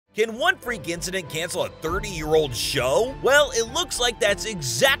Can one freak incident cancel a 30-year-old show? Well, it looks like that's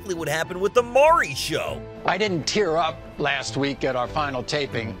exactly what happened with the Maury show. I didn't tear up last week at our final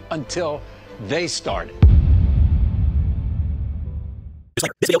taping until they started.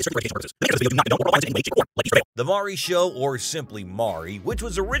 The Maury Show, or simply Maury, which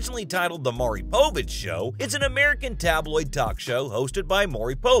was originally titled The Maury Povich Show, is an American tabloid talk show hosted by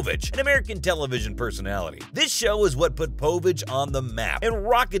Maury Povich, an American television personality. This show is what put Povich on the map and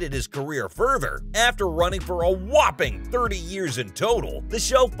rocketed his career further. After running for a whopping 30 years in total, the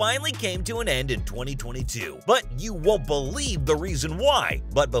show finally came to an end in 2022. But you won't believe the reason why.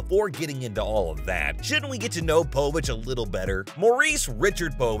 But before getting into all of that, shouldn't we get to know Povich a little better? Maurice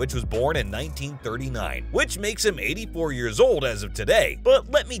Richard Povich was born in 1939, which makes him 84 years old as of today. But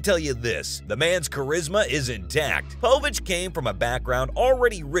let me tell you this, the man's charisma is intact. Povich came from a background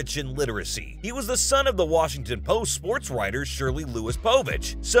already rich in literacy. He was the son of the Washington Post sports writer Shirley Lewis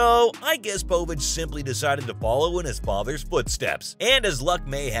Povich. So I guess Povich simply decided to follow in his father's footsteps. And as luck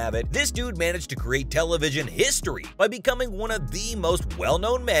may have it, this dude managed to create television history by becoming one of the most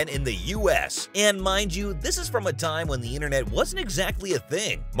well-known men in the US. And mind you, this is from a time when the internet wasn't exactly a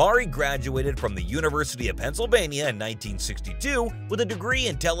thing. Maury graduated from the University of Pennsylvania in 1962 with a degree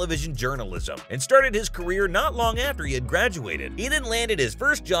in television journalism and started his career not long after he had graduated. He then landed his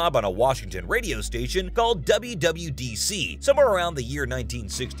first job on a Washington radio station called WWDC somewhere around the year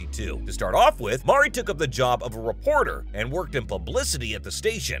 1962. To start off with, Maury took up the job of a reporter and worked in publicity at the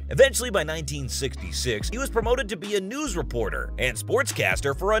station. Eventually, by 1966, he was promoted to be a news reporter and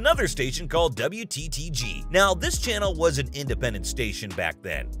sportscaster for another station called WTTG. Now, this channel was an independent station back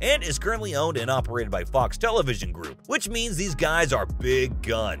then and is currently owned and operated by Fox Television Group, which means these guys are big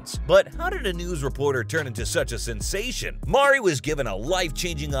guns. But how did a news reporter turn into such a sensation? Maury was given a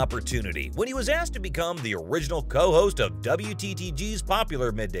life-changing opportunity when he was asked to become the original co-host of WTTG's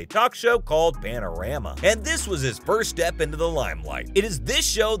popular midday talk show called Panorama, and this was his first step into the limelight. It is this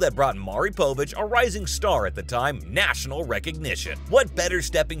show that brought Maury Povich, a rising star at the time, national recognition. What better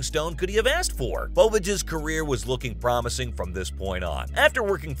stepping stone could he have asked for? Povich's career was looking promising from this point on. After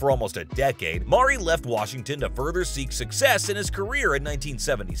working for almost a decade, Maury left Washington to further seek success in his career in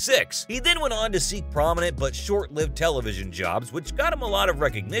 1976. He then went on to seek prominent but short-lived television jobs, which got him a lot of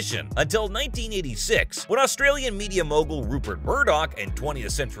recognition, until 1986, when Australian media mogul Rupert Murdoch and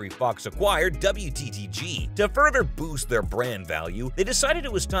 20th Century Fox acquired WTTG. To further boost their brand value, they decided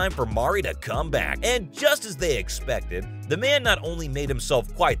it was time for Maury to come back, and just as they expected, the man not only made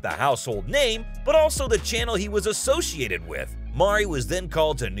himself quite the household name, but also the channel he was associated with. Maury was then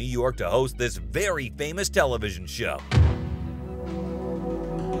called to New York to host this very famous television show.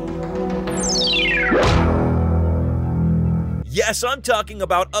 Yes, I'm talking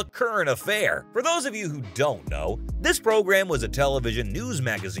about A Current Affair. For those of you who don't know, this program was a television news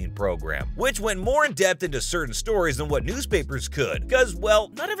magazine program, which went more in depth into certain stories than what newspapers could, because, well,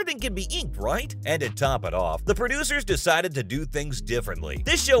 not everything can be inked, right? And to top it off, the producers decided to do things differently.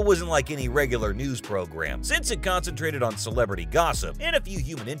 This show wasn't like any regular news program, since it concentrated on celebrity gossip and a few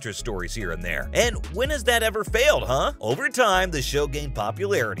human interest stories here and there. And when has that ever failed, huh? Over time, the show gained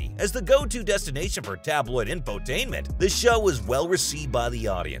popularity as the go-to destination for tabloid infotainment. The show was well received by the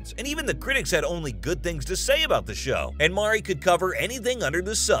audience, and even the critics had only good things to say about the show. And Maury could cover anything under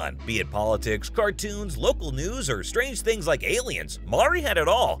the sun, be it politics, cartoons, local news, or strange things like aliens. Maury had it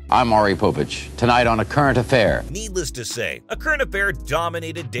all. I'm Maury Povich. Tonight on A Current Affair. Needless to say, A Current Affair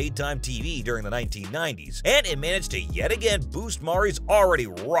dominated daytime TV during the 1990s, and it managed to yet again boost Maury's already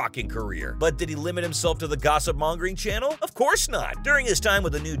rocking career. But did he limit himself to the gossip-mongering channel? Of course not. During his time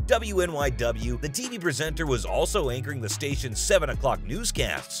with the new WNYW, the TV presenter was also anchoring the station's 7 o'clock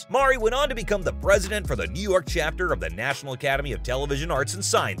newscasts. Maury went on to become the president for the New York chapter of the National Academy of Television Arts and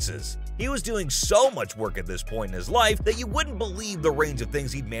Sciences. He was doing so much work at this point in his life that you wouldn't believe the range of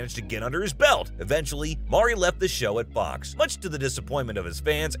things he'd managed to get under his belt. Eventually, Maury left the show at Fox, much to the disappointment of his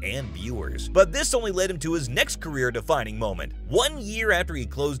fans and viewers. But this only led him to his next career-defining moment. 1 year after he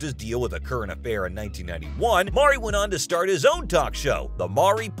closed his deal with A Current Affair in 1991, Maury went on to start his own talk show, The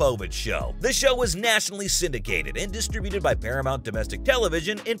Maury Povich Show. The show was nationally syndicated and distributed by Paramount Domestic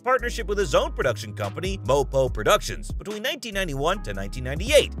Television in partnership with his own production company, Mopo Productions, between 1991 to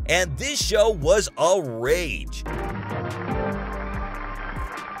 1998. And this show was a rage.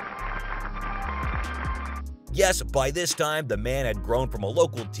 Yes, by this time, the man had grown from a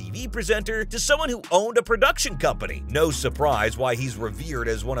local TV presenter to someone who owned a production company. No surprise why he's revered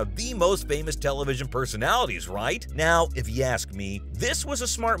as one of the most famous television personalities, right? Now, if you ask me, this was a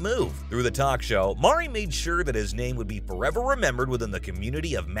smart move. Through the talk show, Maury made sure that his name would be forever remembered within the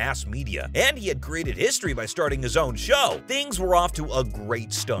community of mass media, and he had created history by starting his own show. Things were off to a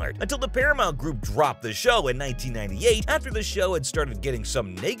great start until the Paramount Group dropped the show in 1998 after the show had started getting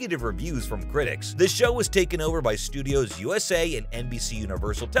some negative reviews from critics. The show was taken over by Studios USA and NBC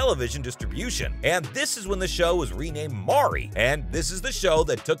Universal Television Distribution, and this is when the show was renamed Maury, and this is the show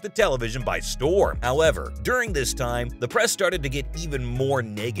that took the television by storm. However, during this time, the press started to get even more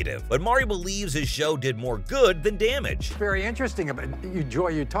negative, but Maury believes his show did more good than damage. Very interesting. Joy,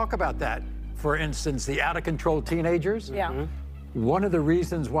 you talk about that. For instance, the out-of-control teenagers. Yeah. One of the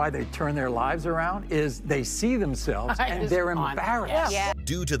reasons why they turn their lives around is they see themselves and they're embarrassed. Yeah.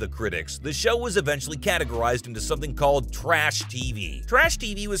 Due to the critics, the show was eventually categorized into something called trash TV. Trash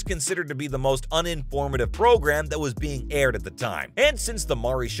TV was considered to be the most uninformative program that was being aired at the time. And since the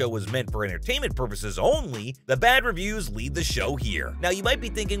Maury show was meant for entertainment purposes only, the bad reviews lead the show here. Now, you might be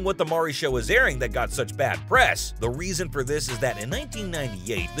thinking what the Maury show is airing that got such bad press. The reason for this is that in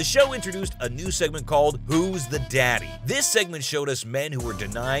 1998, the show introduced a new segment called Who's the Daddy? This segment showed us men who were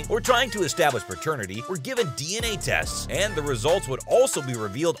denying or trying to establish paternity were given DNA tests, and the results would also be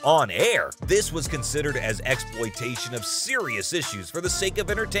revealed on air. This was considered as exploitation of serious issues for the sake of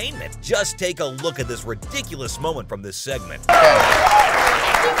entertainment. Just take a look at this ridiculous moment from this segment.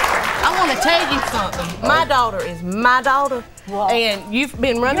 I want to tell you something. My daughter is my daughter, and you've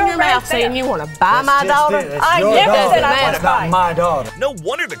been running your mouth saying you want to buy my daughter. I never said I want to buy my daughter. No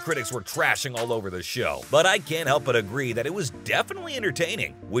wonder the critics were trashing all over the show, but I can't help but agree that it was definitely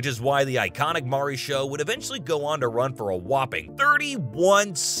entertaining, which is why the iconic Maury show would eventually go on to run for a whopping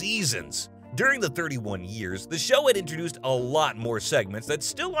 31 seasons. During the 31 years, the show had introduced a lot more segments that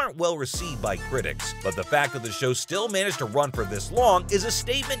still aren't well received by critics, but the fact that the show still managed to run for this long is a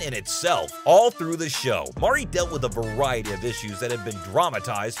statement in itself. All through the show, Maury dealt with a variety of issues that had been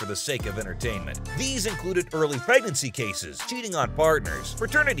dramatized for the sake of entertainment. These included early pregnancy cases, cheating on partners,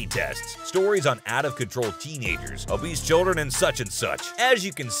 paternity tests, stories on out-of-control teenagers, obese children, and such. As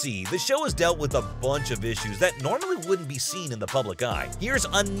you can see, the show has dealt with a bunch of issues that normally wouldn't be seen in the public eye. Here's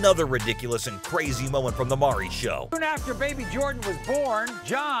another ridiculous and crazy moment from the Maury show. Soon after baby Jordan was born,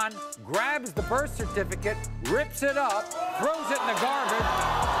 John grabs the birth certificate, rips it up, throws it in the garbage,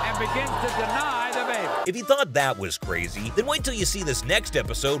 and begins to deny the baby. If you thought that was crazy, then wait till you see this next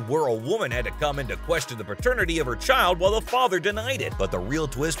episode where a woman had to come in to question the paternity of her child while the father denied it. But the real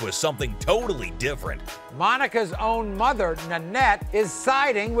twist was something totally different. Monica's own mother, Nanette, is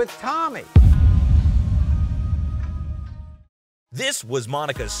siding with Tommy. This was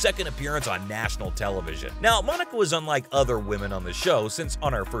Monica's second appearance on national television. Now, Monica was unlike other women on the show since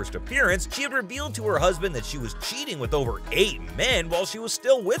on her first appearance, she had revealed to her husband that she was cheating with over 8 men while she was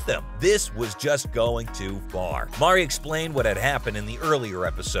still with them. This was just going too far. Maury explained what had happened in the earlier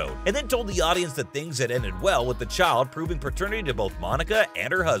episode, and then told the audience that things had ended well with the child proving paternity to both Monica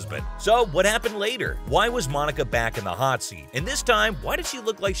and her husband. So, what happened later? Why was Monica back in the hot seat? And this time, why did she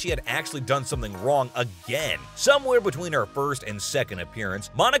look like she had actually done something wrong again? Somewhere between her first and second appearance,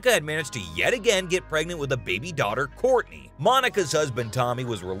 Monica had managed to yet again get pregnant with a baby daughter, Courtney. Monica's husband, Tommy,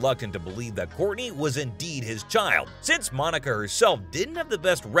 was reluctant to believe that Courtney was indeed his child, since Monica herself didn't have the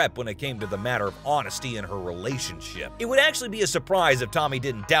best rep when it came to the matter of honesty in her relationship. It would actually be a surprise if Tommy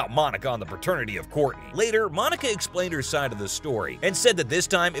didn't doubt Monica on the paternity of Courtney. Later, Monica explained her side of the story and said that this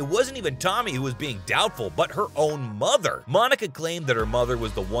time it wasn't even Tommy who was being doubtful, but her own mother. Monica claimed that her mother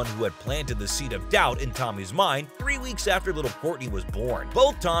was the one who had planted the seed of doubt in Tommy's mind 3 weeks after little Courtney was born.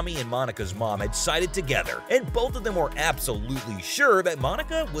 Both Tommy and Monica's mom had sided together, and both of them were absolutely sure that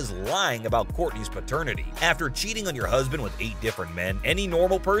Monica was lying about Courtney's paternity. After cheating on your husband with 8 different men, any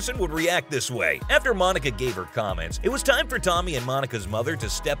normal person would react this way. After Monica gave her comments, it was time for Tommy and Monica's mother to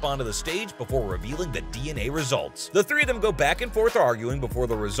step onto the stage before revealing the DNA results. The three of them go back and forth arguing before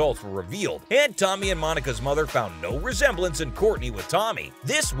the results were revealed, and Tommy and Monica's mother found no resemblance in Courtney with Tommy.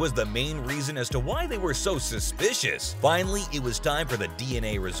 This was the main reason as to why they were so suspicious. Finally, it was time for the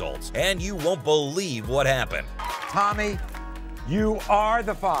DNA results, and you won't believe what happened. Tommy, you are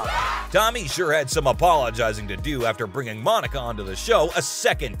the father. Tommy sure had some apologizing to do after bringing Monica onto the show a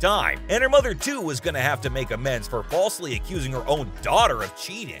second time, and her mother too was gonna have to make amends for falsely accusing her own daughter of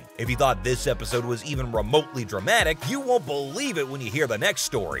cheating. If you thought this episode was even remotely dramatic, you won't believe it when you hear the next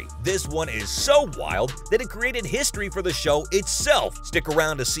story. This one is so wild that it created history for the show itself. Stick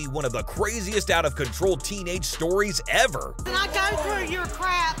around to see one of the craziest out-of-control teenage stories ever. When I go through your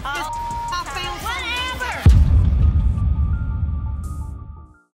crap, I feel whatever.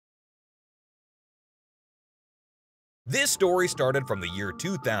 This story started from the year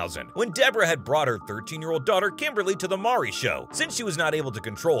 2000, when Deborah had brought her 13-year-old daughter Kimberly to the Maury show, since she was not able to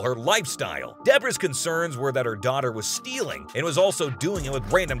control her lifestyle. Deborah's concerns were that her daughter was stealing and was also doing it with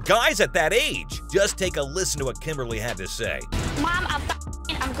random guys at that age. Just take a listen to what Kimberly had to say. Mom,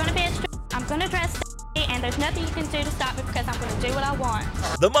 I'm gonna be I'm gonna dress and there's nothing you can do to stop me because I'm going to do what I want.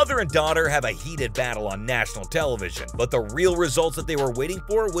 The mother and daughter have a heated battle on national television, but the real results that they were waiting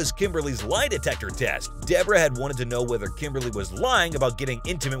for was Kimberly's lie detector test. Deborah had wanted to know whether Kimberly was lying about getting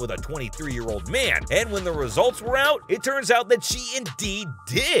intimate with a 23-year-old man, and when the results were out, it turns out that she indeed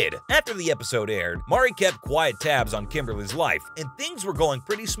did. After the episode aired, Maury kept quiet tabs on Kimberly's life, and things were going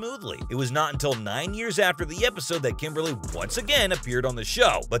pretty smoothly. It was not until 9 years after the episode that Kimberly once again appeared on the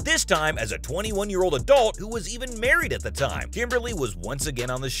show, but this time as a 21-year-old adult who was even married at the time. Kimberly was once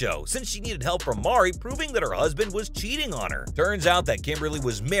again on the show since she needed help from Maury proving that her husband was cheating on her. Turns out that Kimberly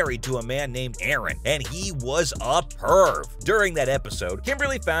was married to a man named Aaron, and he was a perv. During that episode,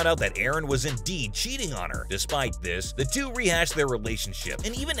 Kimberly found out that Aaron was indeed cheating on her. Despite this, the two rehashed their relationship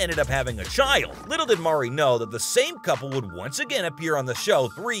and even ended up having a child. Little did Maury know that the same couple would once again appear on the show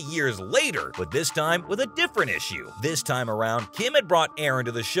 3 years later, but this time with a different issue. This time around, Kim had brought Aaron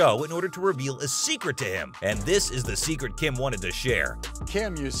to the show in order to reveal a secret to him. And this is the secret Kim wanted to share.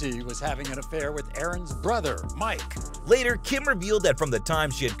 Kim, you see, was having an affair with Aaron's brother, Mike. Later, Kim revealed that from the time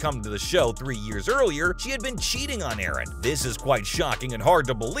she had come to the show 3 years earlier, she had been cheating on Aaron. This is quite shocking and hard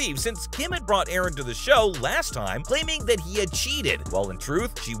to believe since Kim had brought Aaron to the show last time claiming that he had cheated, while in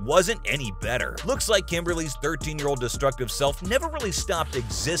truth, she wasn't any better. Looks like Kimberly's 13-year-old destructive self never really stopped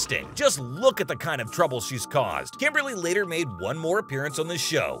existing. Just look at the kind of trouble she's caused. Kimberly later made one more appearance on the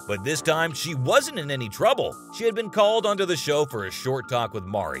show, but this time she wasn't in any trouble. She had been called onto the show for a short talk with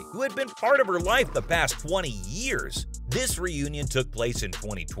Maury, who had been part of her life the past 20 years. This reunion took place in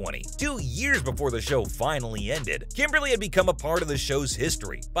 2020, 2 years before the show finally ended. Kimberly had become a part of the show's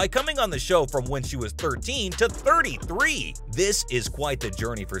history by coming on the show from when she was 13 to 33. This is quite the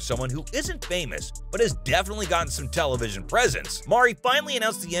journey for someone who isn't famous, but has definitely gotten some television presence. Maury finally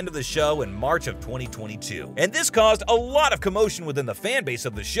announced the end of the show in March of 2022, and this caused a lot of commotion within the fan base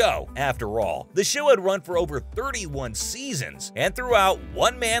of the show. After all, the show had run for over 31 seasons, and throughout,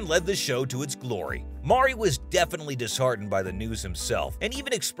 one man led the show to its glory. Maury was definitely disheartened by the news himself and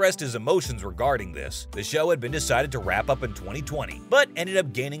even expressed his emotions regarding this. The show had been decided to wrap up in 2020, but ended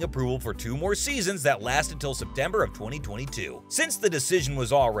up gaining approval for 2 more seasons that last until September of 2022. Since the decision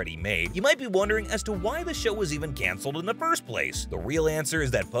was already made, you might be wondering as to why the show was even canceled in the first place. The real answer is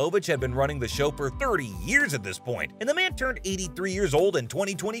that Povich had been running the show for 30 years at this point, and the man turned 83 years old in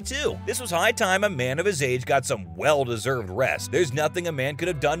 2022. This was high time a man of his age got some well-deserved rest. There's nothing a man could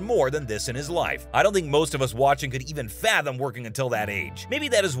have done more than this in his life. I don't think most of us watching could even fathom working until that age. Maybe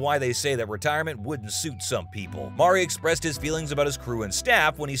that is why they say that retirement wouldn't suit some people. Maury expressed his feelings about his crew and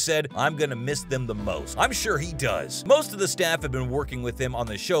staff when he said, "I'm gonna miss them the most." I'm sure he does. Most of the staff have been working with him on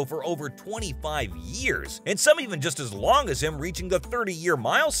the show for over 25 years, and some even just as long as him, reaching the 30-year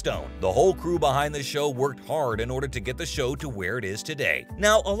milestone. The whole crew behind the show worked hard in order to get the show to where it is today.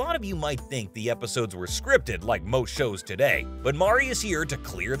 Now, a lot of you might think the episodes were scripted like most shows today, but Maury is here to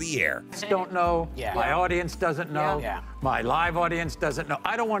clear the air. Don't know. My audience doesn't know. My live audience doesn't know.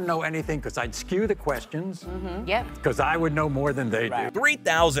 I don't want to know anything because I'd skew the questions. Because I would know more than they do.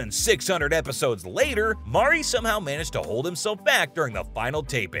 3,600 episodes later, Maury somehow managed to hold himself back during the final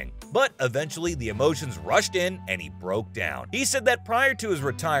taping. But eventually, the emotions rushed in and he broke down. He said that prior to his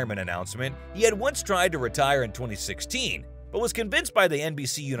retirement announcement, he had once tried to retire in 2016, but was convinced by the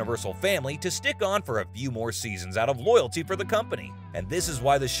NBC Universal family to stick on for a few more seasons out of loyalty for the company. And this is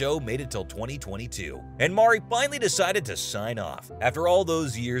why the show made it till 2022. And Maury finally decided to sign off. After all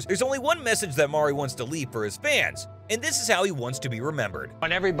those years, there's only one message that Maury wants to leave for his fans, and this is how he wants to be remembered. I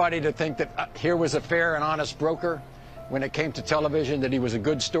want everybody to think that here was a fair and honest broker when it came to television, that he was a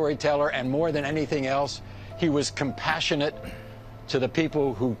good storyteller, and more than anything else, he was compassionate to the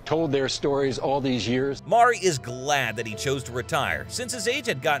people who told their stories all these years. Maury is glad that he chose to retire since his age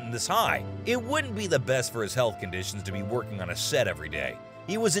had gotten this high. It wouldn't be the best for his health conditions to be working on a set every day.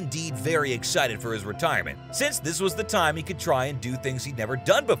 He was indeed very excited for his retirement, since this was the time he could try and do things he'd never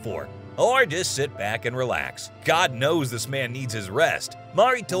done before, or just sit back and relax. God knows this man needs his rest.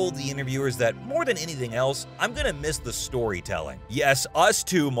 Maury told the interviewers that, more than anything else, "I'm gonna miss the storytelling." Yes, us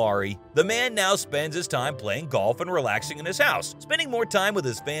too, Maury. The man now spends his time playing golf and relaxing in his house, spending more time with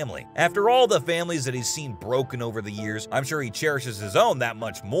his family. After all the families that he's seen broken over the years, I'm sure he cherishes his own that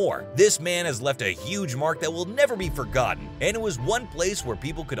much more. This man has left a huge mark that will never be forgotten, and it was one place where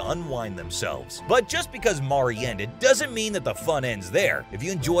people could unwind themselves. But just because Maury ended doesn't mean that the fun ends there. If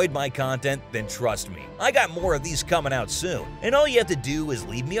you enjoyed my content, then trust me, I got more of these coming out soon. And all you have to do is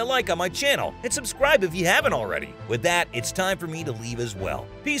leave me a like on my channel and subscribe if you haven't already. With that, it's time for me to leave as well.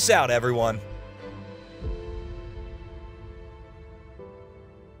 Peace out, everyone.